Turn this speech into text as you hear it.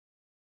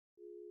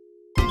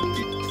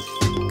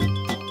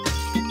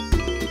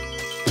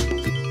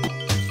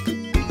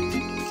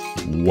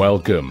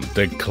Welcome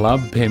to Club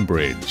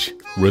Pembridge,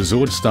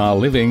 resort-style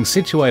living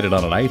situated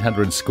on an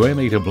 800 square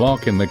metre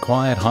block in the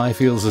quiet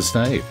Highfields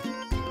Estate.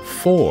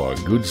 4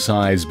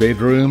 good-sized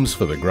bedrooms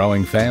for the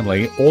growing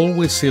family, all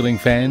with ceiling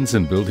fans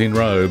and built-in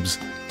robes,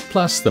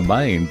 plus the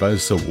main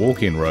boasts a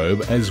walk-in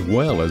robe as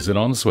well as an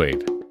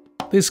ensuite.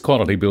 This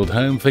quality-built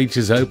home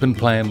features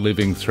open-plan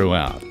living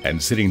throughout, and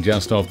sitting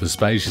just off the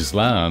spacious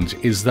lounge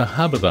is the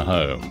hub of the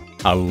home.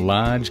 A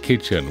large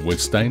kitchen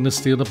with stainless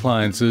steel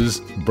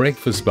appliances,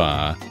 breakfast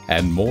bar,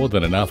 and more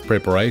than enough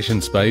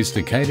preparation space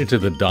to cater to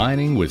the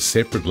dining with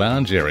separate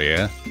lounge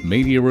area,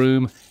 media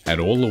room, and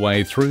all the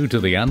way through to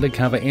the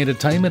undercover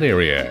entertainment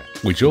area,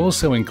 which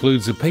also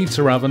includes a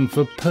pizza oven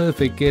for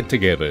perfect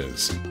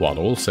get-togethers, while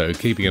also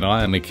keeping an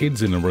eye on the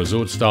kids in a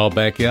resort-style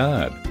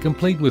backyard,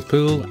 complete with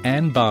pool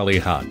and Bali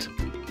hut.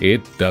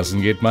 It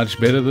doesn't get much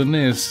better than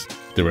this.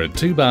 There are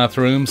 2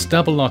 bathrooms,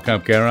 double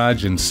lock-up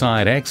garage and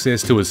side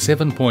access to a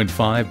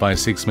 7.5 by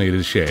 6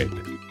 metre shed.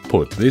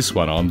 Put this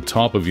one on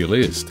top of your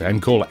list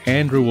and call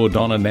Andrew or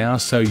Donna now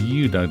so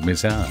you don't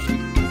miss out.